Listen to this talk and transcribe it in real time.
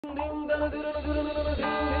I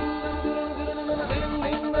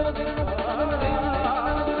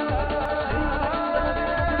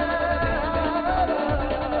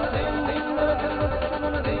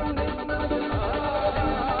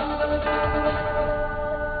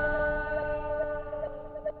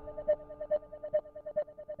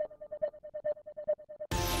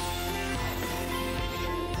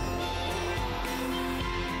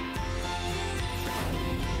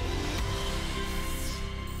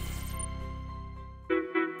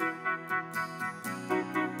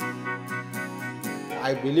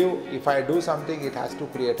believe if I do something, it has to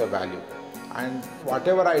create a value. And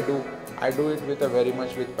whatever I do it with very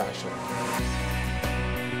much with passion.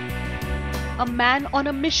 A man on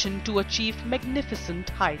a mission to achieve magnificent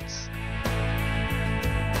heights.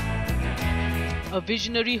 A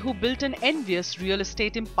visionary who built an envious real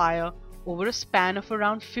estate empire over a span of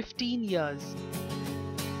around 15 years.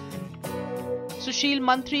 Sushil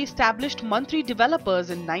Mantri established Mantri Developers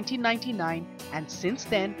in 1999, and since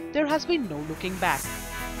then there has been no looking back.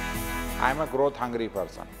 I am a growth hungry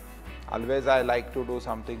person. Always I like to do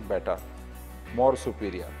something better, more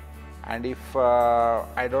superior. And if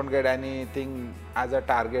I don't get anything as a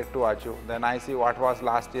target to achieve, then I see what was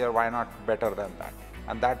last year, why not better than that.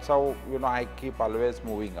 And that's how, I keep always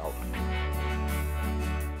moving out.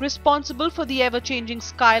 Responsible for the ever-changing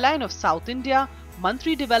skyline of South India,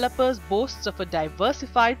 Mantri Developers boasts of a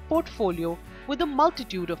diversified portfolio with a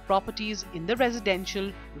multitude of properties in the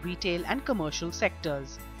residential, retail and commercial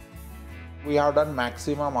sectors. We have done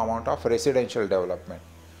maximum amount of residential development.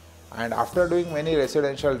 And after doing many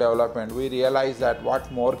residential development, we realized that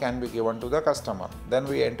what more can be given to the customer. Then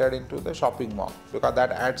we entered into the shopping mall because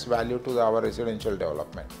that adds value to our residential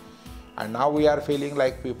development. And now we are feeling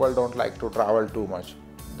like people don't like to travel too much.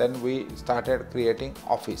 Then we started creating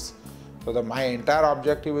office. So my entire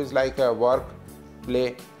objective is like work,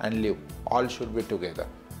 play and live. All should be together.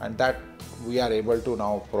 And that we are able to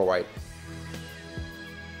now provide.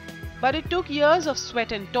 But it took years of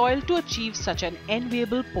sweat and toil to achieve such an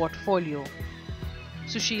enviable portfolio.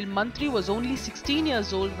 Sushil Mantri was only 16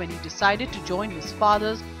 years old when he decided to join his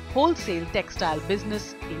father's wholesale textile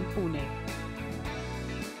business in Pune.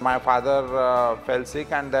 My father fell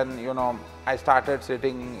sick, and then I started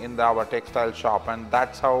sitting in our textile shop, and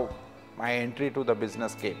that's how my entry to the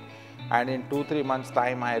business came. And in 2-3 months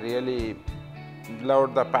time I really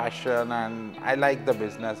loved the passion and I liked the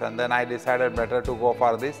business, and then I decided better to go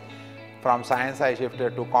for this. From science I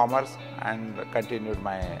shifted to commerce and continued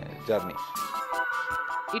my journey.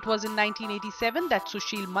 It was in 1987 that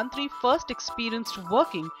Sushil Mantri first experienced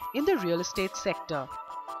working in the real estate sector.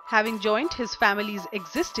 Having joined his family's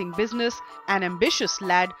existing business, an ambitious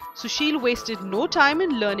lad, Sushil wasted no time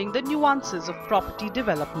in learning the nuances of property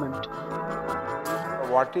development.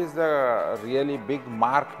 What is the really big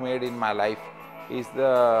mark made in my life is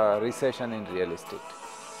the recession in real estate.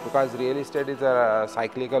 Because real estate is a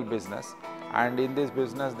cyclical business, and in this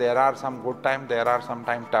business there are some good times, there are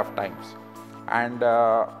sometimes tough times. And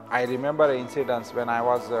I remember incidents when I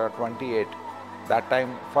was 28, that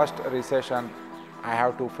time first recession I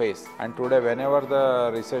have to face, and today whenever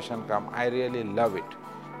the recession comes, I really love it.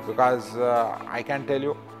 Because I can tell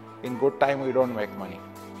you, in good time we don't make money.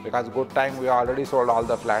 Because good time we already sold all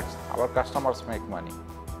the flats, our customers make money,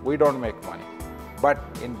 we don't make money. But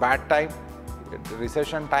in bad time,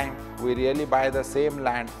 recession time, we really buy the same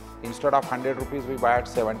land, instead of 100 rupees we buy at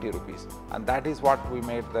 70 rupees, and that is what we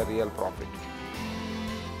made the real profit.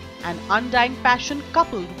 An undying passion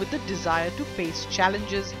coupled with the desire to face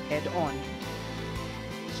challenges head on.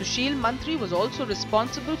 Sushil Mantri was also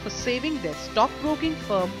responsible for saving their stockbroking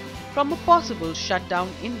firm from a possible shutdown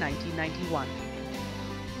in 1991.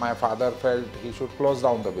 My father felt he should close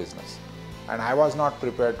down the business. And I was not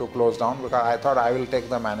prepared to close down because I thought I will take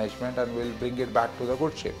the management and will bring it back to the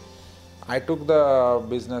good shape. I took the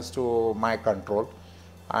business to my control,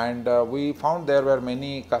 and we found there were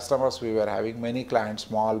many customers we were having, many clients,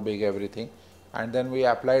 small, big, everything. And then we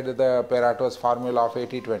applied the Pareto's formula of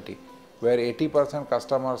 80-20, where 80%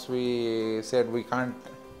 customers we said we can't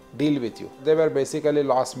deal with you. They were basically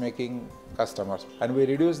loss-making customers, and we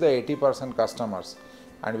reduced the 80% customers.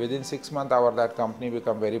 And within 6 months that company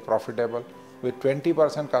became very profitable with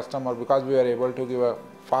 20% customer, because we were able to give a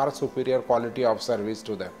far superior quality of service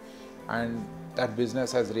to them. And that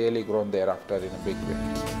business has really grown thereafter in a big way.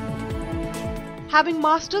 Having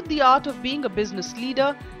mastered the art of being a business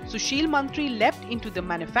leader, Sushil Mantri leapt into the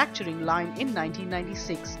manufacturing line in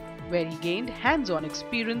 1996, where he gained hands-on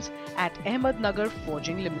experience at Ahmednagar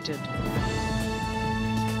Forging Limited.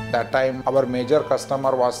 That time our major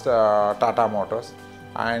customer was Tata Motors,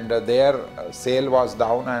 and their sale was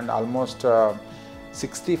down, and almost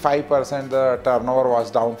 65% the turnover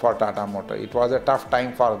was down for Tata Motor. It was a tough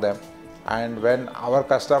time for them. And when our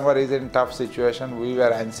customer is in tough situation, we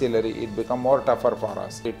were ancillary. It became more tougher for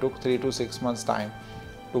us. It took 3 to 6 months time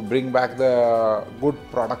to bring back the good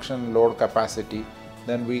production load capacity.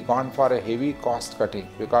 Then we gone for a heavy cost cutting,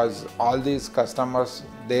 because all these customers,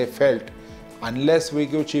 they felt unless we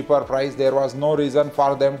give cheaper price, there was no reason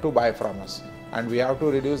for them to buy from us. And we have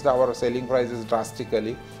to reduce our selling prices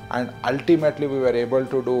drastically, and ultimately we were able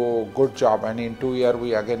to do good job, and in 2 years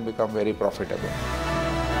we again become very profitable.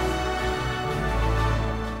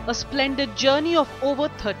 A splendid journey of over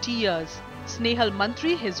 30 years. Sushil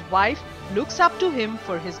Mantri, his wife, looks up to him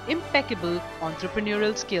for his impeccable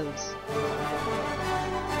entrepreneurial skills.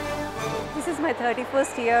 This is my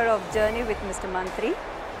 31st year of journey with Mr. Mantri,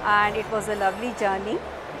 and it was a lovely journey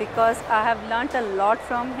because I have learnt a lot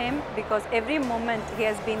from him, because every moment he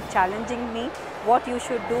has been challenging me what you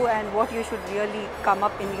should do and what you should really come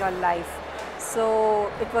up in your life.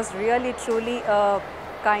 So it was really truly a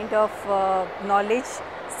kind of knowledge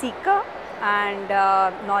seeker and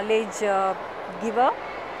knowledge giver,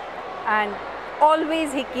 and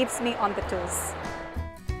always he keeps me on the toes.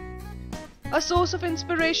 A source of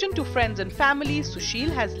inspiration to friends and family, Sushil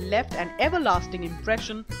has left an everlasting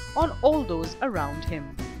impression on all those around him.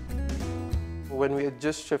 When we had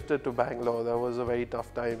just shifted to Bangalore, that was a very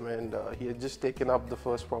tough time, and he had just taken up the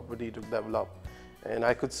first property to develop. And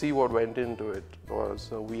I could see what went into it.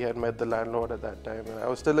 We had met the landlord at that time, and I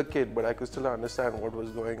was still a kid, but I could still understand what was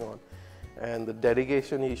going on. And the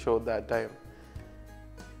dedication he showed that time,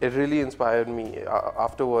 it really inspired me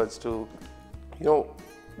afterwards to,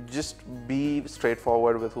 just be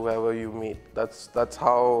straightforward with whoever you meet. That's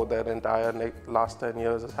how that entire last 10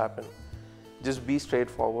 years has happened. Just be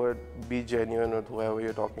straightforward, be genuine with whoever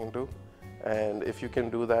you're talking to, and if you can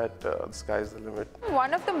do that, the sky's the limit.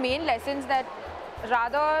 One of the main lessons that,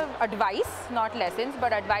 rather advice, not lessons,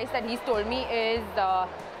 but advice that he's told me is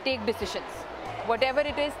take decisions. Whatever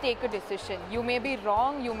it is, take a decision. You may be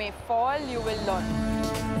wrong, you may fall, you will learn.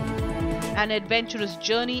 An adventurous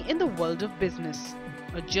journey in the world of business.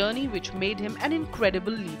 A journey which made him an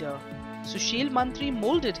incredible leader. Sushil Mantri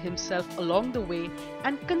molded himself along the way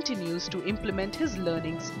and continues to implement his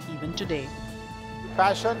learnings even today.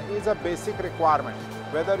 Passion is a basic requirement.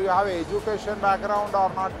 Whether you have an education background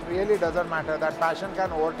or not really doesn't matter. That passion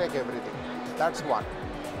can overtake everything. That's one.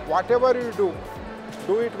 Whatever you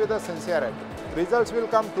do it with a sincerity. Results will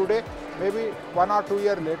come today, maybe 1 or 2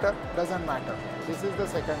 years later, doesn't matter. This is the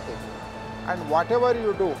second thing. And whatever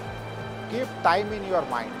you do, keep time in your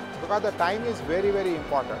mind, because the time is very, very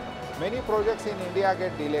important. Many projects in India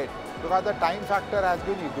get delayed because the time factor has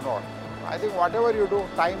been ignored. I think whatever you do,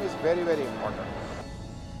 time is very, very important.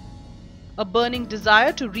 A burning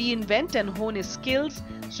desire to reinvent and hone his skills,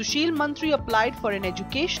 Sushil Mantri applied for an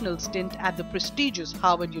educational stint at the prestigious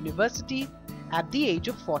Harvard University at the age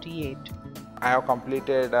of 48. I have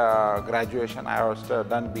completed graduation. I have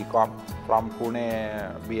done BCom from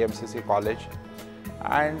Pune BMCC College,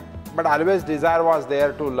 but always desire was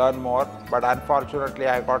there to learn more. But unfortunately,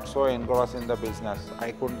 I got so engrossed in the business,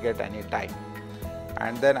 I couldn't get any time.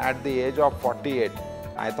 And then at the age of 48,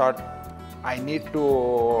 I thought I need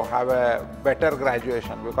to have a better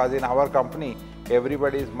graduation, because in our company,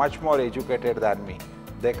 everybody is much more educated than me.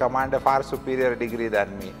 They command a far superior degree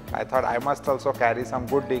than me. I thought I must also carry some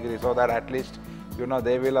good degree, so that at least,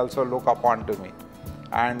 they will also look upon to me.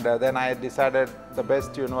 And then I decided the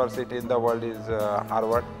best university in the world is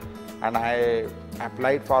Harvard. And I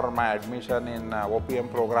applied for my admission in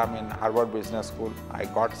OPM program in Harvard Business School. I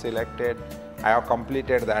got selected. I have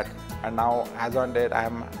completed that. And now, as on date, I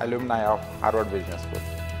am alumni of Harvard Business School.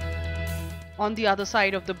 On the other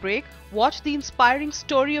side of the break, watch the inspiring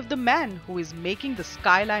story of the man who is making the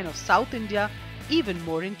skyline of South India even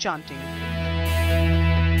more enchanting.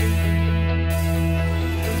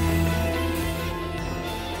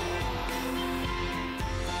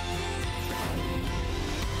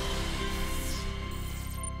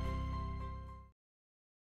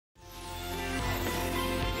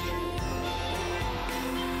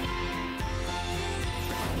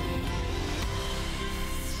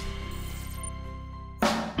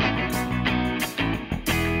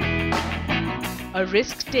 A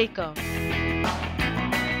risk taker,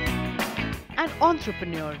 an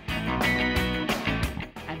entrepreneur,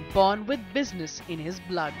 and born with business in his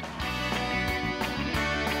blood.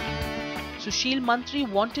 Sushil Mantri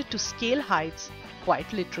wanted to scale heights,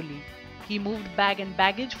 quite literally. He moved bag and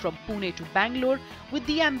baggage from Pune to Bangalore with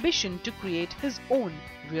the ambition to create his own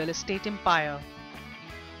real estate empire.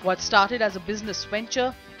 What started as a business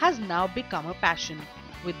venture has now become a passion.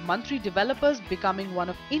 with Mantri Developers becoming one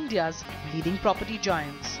of India's leading property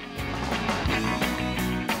giants.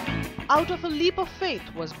 Out of a leap of faith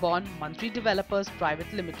was born Mantri Developers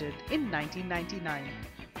Private Limited in 1999,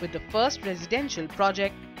 with the first residential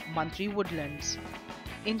project, Mantri Woodlands.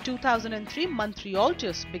 In 2003, Mantri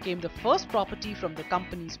Altus became the first property from the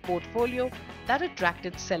company's portfolio that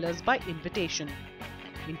attracted sellers by invitation.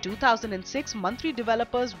 In 2006, Mantri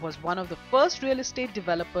Developers was one of the first real estate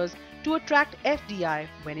developers to attract FDI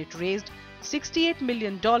when it raised $68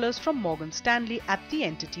 million from Morgan Stanley at the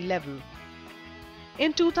entity level.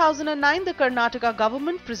 In 2009, the Karnataka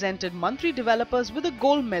government presented Mantri Developers with a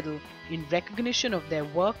gold medal in recognition of their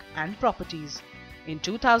work and properties. In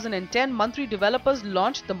 2010, Mantri Developers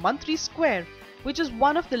launched the Mantri Square, which is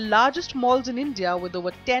one of the largest malls in India with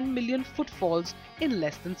over 10 million footfalls in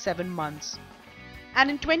less than 7 months. And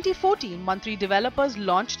in 2014, Mantri Developers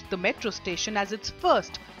launched the metro station as its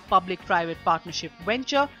first public-private partnership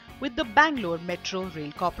venture with the Bangalore Metro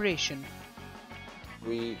Rail Corporation.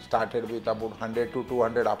 We started with about 100 to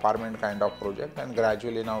 200 apartment kind of project, and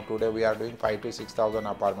gradually now today we are doing 5 to 6,000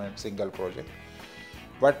 apartment single project.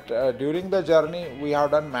 But during the journey we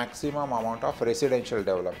have done maximum amount of residential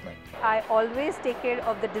development. I always take care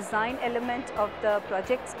of the design element of the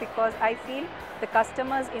projects because I feel the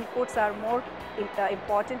customers' inputs are more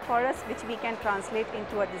important for us, which we can translate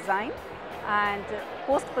into a design, and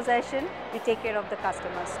post-possession we take care of the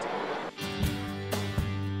customers too.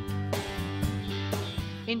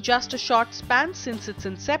 In just a short span since its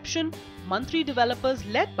inception, Mantri Developers,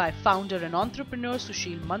 led by founder and entrepreneur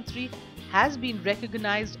Sushil Mantri, has been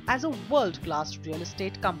recognized as a world-class real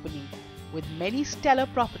estate company with many stellar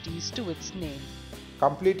properties to its name.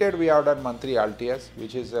 Completed, we have done Mantri Altius,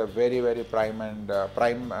 which is a very prime and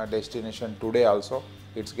prime destination today also.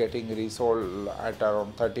 It's getting resold at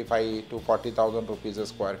around 35 to 40,000 rupees a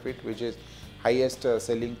square feet, which is highest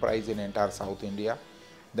selling price in entire South India.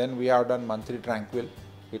 Then we have done Mantri Tranquil.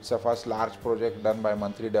 It's the first large project done by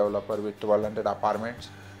Mantri Developer with 1200 apartments.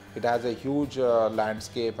 It has a huge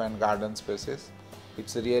landscape and garden spaces.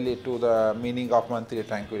 It's really to the meaning of Mantri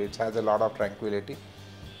Tranquil. It has a lot of tranquility.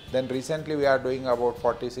 Then recently we are doing about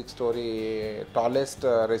 46-story tallest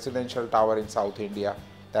residential tower in South India.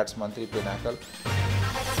 That's Mantri Pinnacle.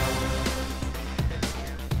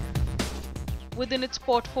 Within its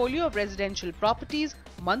portfolio of residential properties,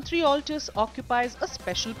 Mantri Altus occupies a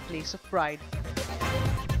special place of pride.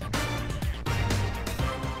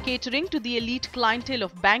 Catering to the elite clientele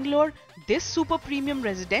of Bangalore, this super premium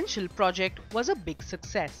residential project was a big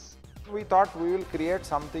success. We thought we will create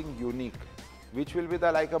something unique, which will be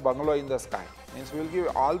like a bungalow in the sky. Means we will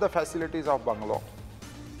give all the facilities of bungalow,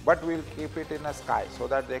 but we will keep it in the sky so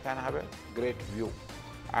that they can have a great view.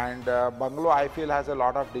 And bungalow, I feel, has a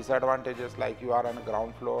lot of disadvantages, like you are on the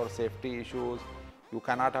ground floor, safety issues, you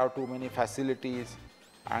cannot have too many facilities,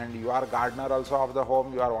 and you are gardener also of the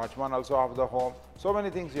home, you are watchman also of the home. So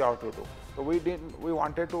many things you have to do. So we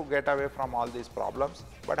wanted to get away from all these problems,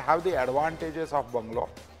 but have the advantages of bungalow,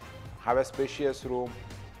 have a spacious room,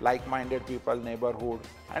 like-minded people, neighborhood,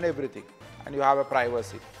 and everything, and you have a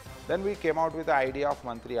privacy. Then we came out with the idea of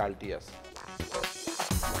Mantri Altius.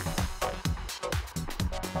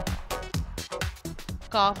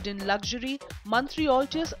 Carved in luxury, Mantri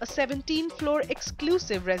Altus, a 17-floor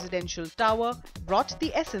exclusive residential tower, brought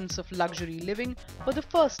the essence of luxury living for the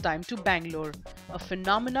first time to Bangalore, a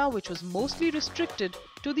phenomena which was mostly restricted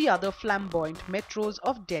to the other flamboyant metros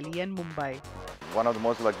of Delhi and Mumbai. One of the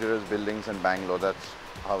most luxurious buildings in Bangalore, that's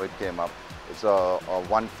how it came up. It's a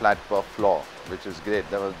one flat per floor, which is great.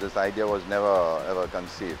 This idea was never ever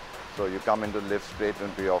conceived. So you come into lift straight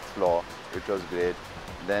into your floor, which was great.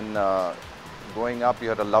 Then going up, you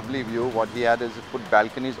had a lovely view. What he had is he put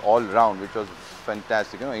balconies all round, which was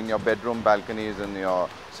fantastic. You know, in your bedroom balconies, in your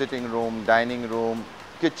sitting room, dining room,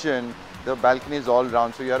 kitchen, the balconies all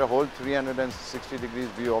round. So you had a whole 360 degrees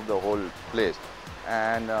view of the whole place.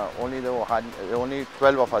 And only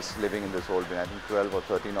 12 of us living in this whole building. I think 12 or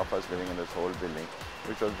 13 of us living in this whole building,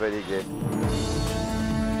 which was very great.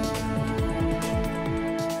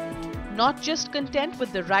 Not just content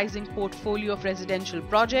with the rising portfolio of residential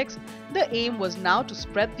projects, the aim was now to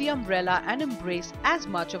spread the umbrella and embrace as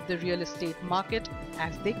much of the real estate market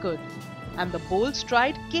as they could. And the bold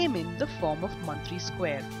stride came in the form of Mantri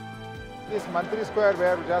Square. This Mantri Square,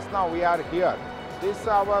 where just now we are here, this is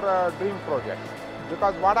our dream project.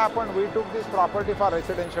 Because what happened, we took this property for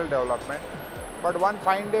residential development, but one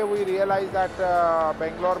fine day we realized that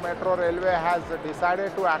Bangalore Metro Railway has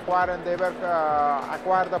decided to acquire, and they were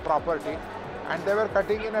acquire the property, and they were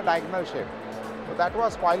cutting in a diagonal shape. So that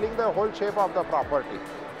was spoiling the whole shape of the property,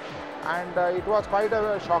 and it was quite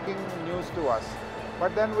a shocking news to us.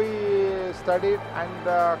 But then we studied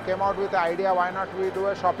and came out with the idea, why not we do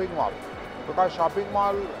a shopping mall? Because shopping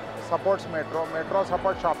mall supports metro, metro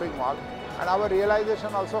supports shopping mall, and our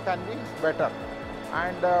realization also can be better.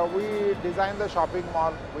 And we designed the shopping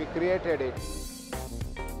mall, we created it.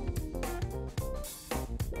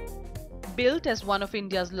 Built as one of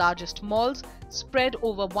India's largest malls, spread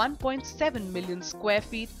over 1.7 million square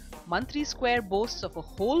feet, Mantri Square boasts of a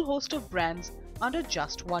whole host of brands under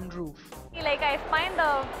just one roof. Like, I find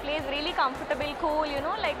the place really comfortable, cool, you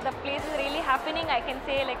know, like the place is really happening, I can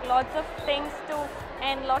say, like lots of things to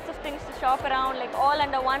shop around, like all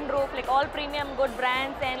under one roof, like all premium good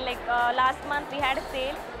brands, and like last month we had a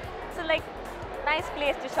sale. So like, nice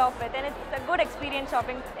place to shop with, and it's a good experience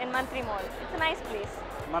shopping in Mantri Mall. It's a nice place.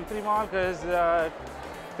 Mantri Mall is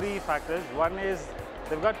three factors. One is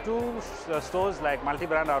they've got two stores like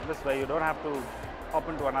multi-brand outlets where you don't have to hop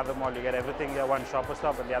into another mall. You get everything here, one shopper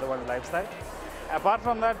stop and the other one is lifestyle. Apart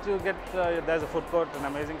from that, you get there's a food court, an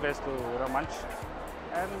amazing place to munch,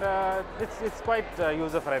 and it's quite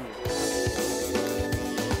user-friendly.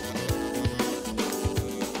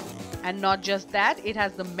 And not just that, it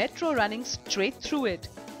has the metro running straight through it.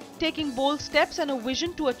 Taking bold steps and a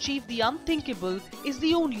vision to achieve the unthinkable is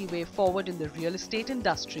the only way forward in the real estate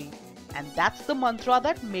industry. And that's the mantra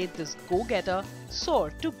that made this go-getter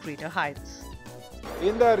soar to greater heights.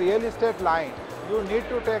 In the real estate line, you need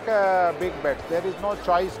to take a big bet. There is no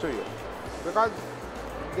choice to you, because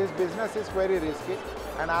this business is very risky.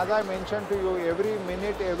 And as I mentioned to you, every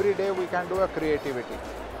minute, every day we can do a creativity.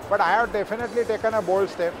 But I have definitely taken a bold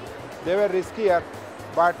step. They were riskier,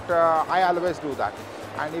 but I always do that.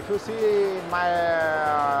 And if you see in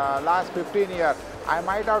my last 15 years, I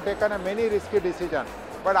might have taken a many risky decisions,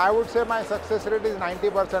 but I would say my success rate is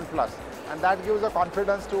 90% plus, and that gives the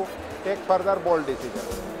confidence to take further bold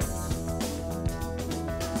decisions.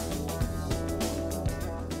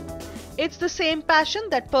 It's the same passion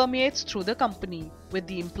that permeates through the company, with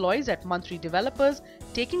the employees at Mantri Developers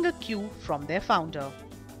taking a cue from their founder.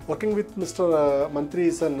 Working with Mr. Mantri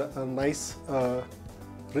is a nice,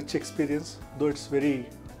 rich experience, though it's very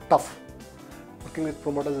tough. Working with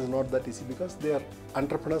promoters is not that easy because they are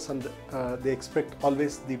entrepreneurs and they expect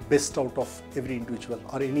always the best out of every individual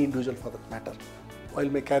or any individual for that matter. While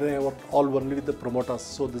my career, I worked all only with the promoters,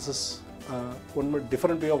 so this is one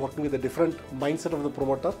different way of working with a different mindset of the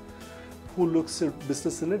promoter who looks at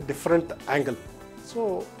business in a different angle.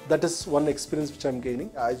 So that is one experience which I'm gaining.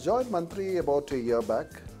 I joined Mantri about a year back.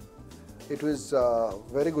 It was a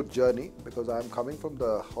very good journey because I'm coming from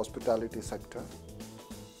the hospitality sector.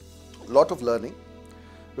 A lot of learning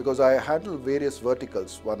because I handle various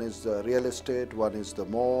verticals. One is the real estate, one is the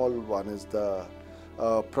mall, one is the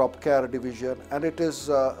prop care division, and it is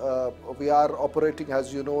we are operating,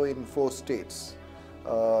 as you know, in 4 states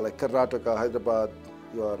like Karnataka, Hyderabad,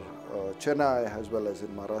 Chennai, as well as in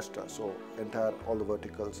Maharashtra. So all the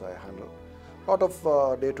verticals I handle. A lot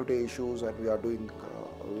of day-to-day issues, and we are doing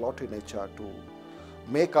a lot in HR to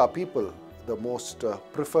make our people the most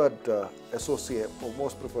preferred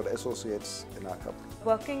associates in our company.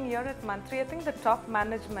 Working here at Mantri, I think the top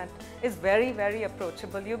management is very, very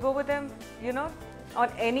approachable. You go with them, you know, on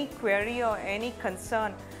any query or any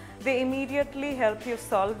concern, they immediately help you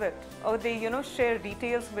solve it, or they, you know, share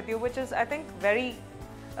details with you, which is, I think, very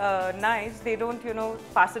nice. They don't, you know,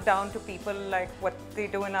 pass it down to people like what they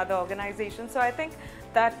do in other organizations. So I think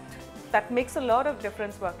that makes a lot of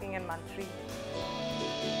difference working in Mantri.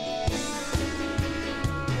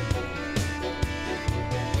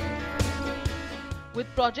 With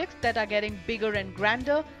projects that are getting bigger and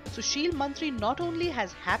grander, Sushil Mantri not only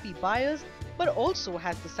has happy buyers, but also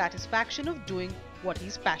has the satisfaction of doing what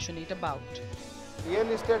he's passionate about. Real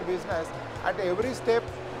estate business, at every step,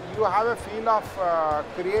 you have a feel of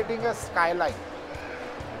creating a skyline.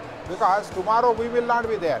 Because tomorrow we will not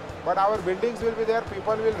be there, but our buildings will be there,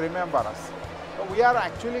 people will remember us. So we are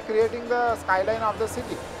actually creating the skyline of the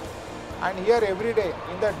city. And here every day,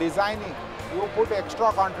 in the designing, you put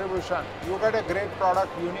extra contribution, you get a great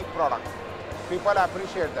product, unique product. People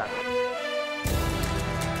appreciate that.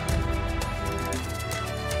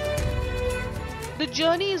 The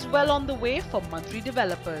journey is well on the way for Mantri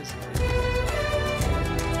Developers,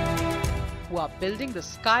 who are building the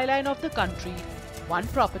skyline of the country, one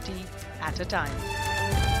property at a time.